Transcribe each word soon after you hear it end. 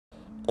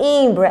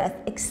In breath,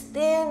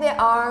 extend the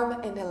arm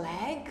and the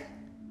leg.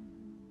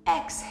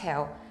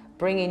 Exhale,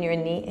 bring in your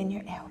knee and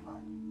your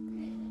elbow.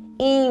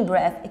 In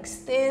breath,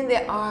 extend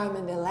the arm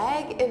and the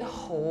leg and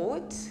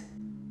hold,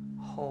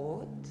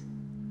 hold,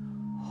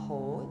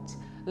 hold.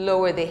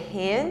 Lower the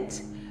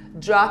hand,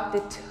 drop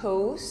the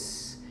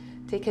toes.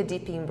 Take a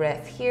deep in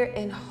breath here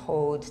and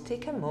hold.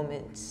 Take a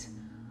moment.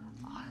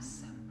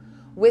 Awesome.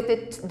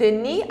 With the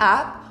knee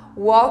up,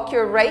 walk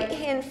your right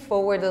hand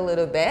forward a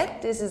little bit.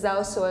 This is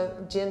also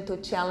a gentle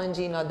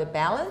challenging of the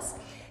balance.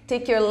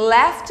 Take your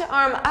left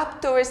arm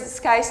up towards the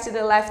skies to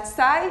the left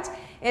side.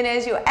 And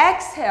as you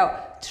exhale,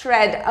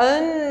 tread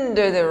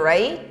under the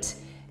right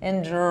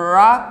and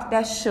drop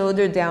that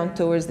shoulder down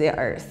towards the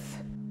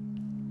earth.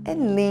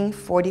 And lean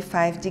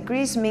 45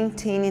 degrees,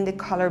 maintaining the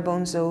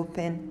collarbones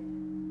open,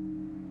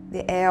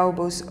 the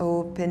elbows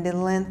open, the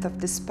length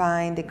of the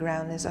spine, the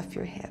groundness of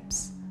your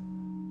hips.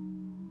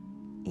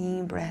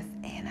 In breath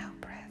and out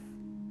breath.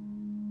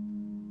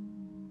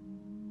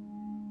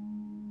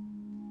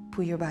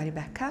 Pull your body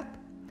back up.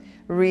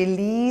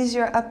 Release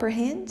your upper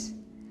hand.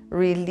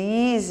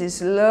 Release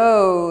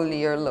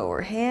slowly your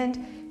lower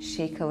hand.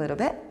 Shake a little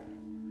bit.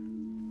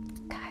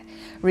 Good.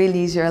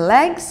 Release your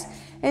legs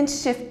and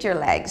shift your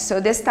legs. So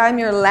this time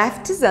your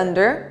left is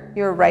under,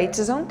 your right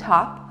is on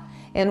top.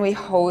 And we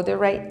hold the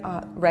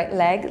right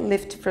leg,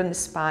 lift from the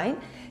spine.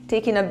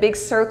 Taking a big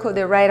circle,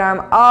 the right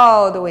arm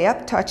all the way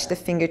up. Touch the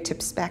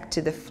fingertips back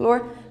to the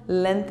floor.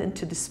 Lengthen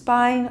to the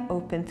spine,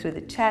 open through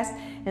the chest,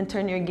 and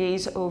turn your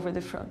gaze over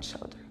the front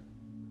shoulder.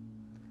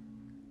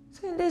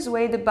 So in this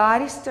way, the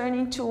body's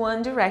turning to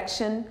one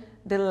direction,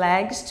 the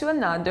legs to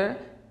another,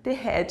 the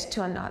head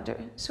to another.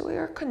 So we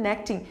are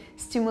connecting,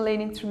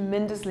 stimulating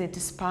tremendously the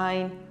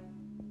spine,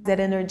 that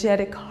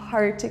energetic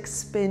heart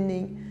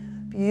expanding.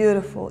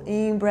 Beautiful.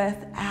 In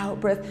breath, out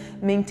breath,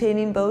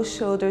 maintaining both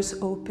shoulders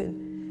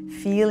open,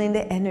 feeling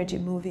the energy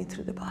moving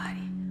through the body.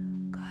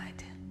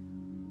 Good.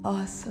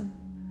 Awesome.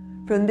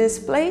 From this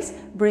place,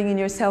 bringing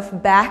yourself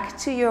back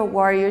to your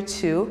warrior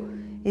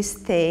two.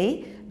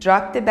 Stay.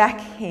 Drop the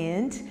back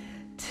hand.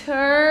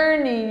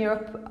 Turning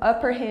your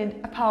upper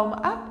hand palm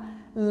up.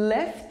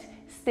 Lift.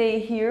 Stay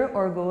here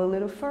or go a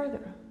little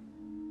further.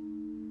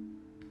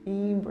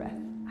 In breath.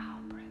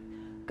 Out breath.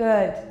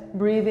 Good.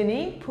 Breathing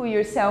in. Pull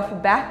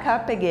yourself back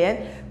up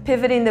again.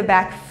 Pivoting the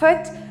back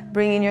foot.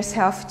 Bringing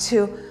yourself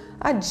to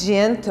a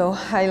gentle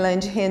high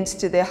lunge, hands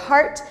to the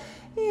heart.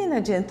 In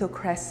a gentle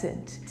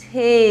crescent.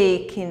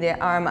 Taking the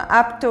arm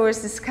up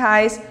towards the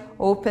skies.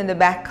 Open the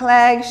back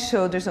leg,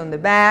 shoulders on the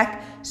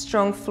back.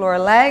 Strong floor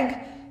leg,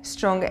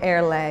 strong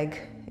air leg.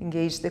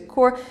 Engage the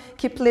core.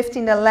 Keep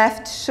lifting the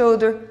left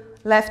shoulder,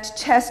 left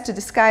chest to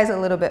the skies a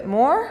little bit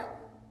more.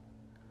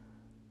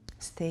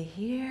 Stay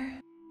here.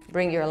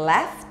 Bring your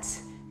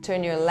left.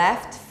 Turn your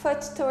left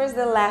foot towards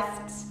the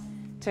left.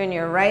 Turn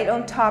your right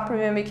on top.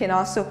 Remember, you can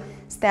also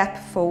step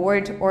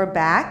forward or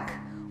back,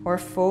 or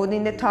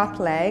folding the top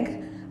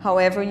leg,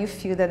 however you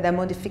feel that the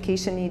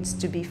modification needs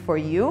to be for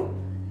you.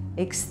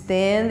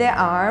 Extend the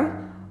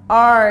arm,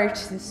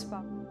 arch the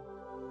spine.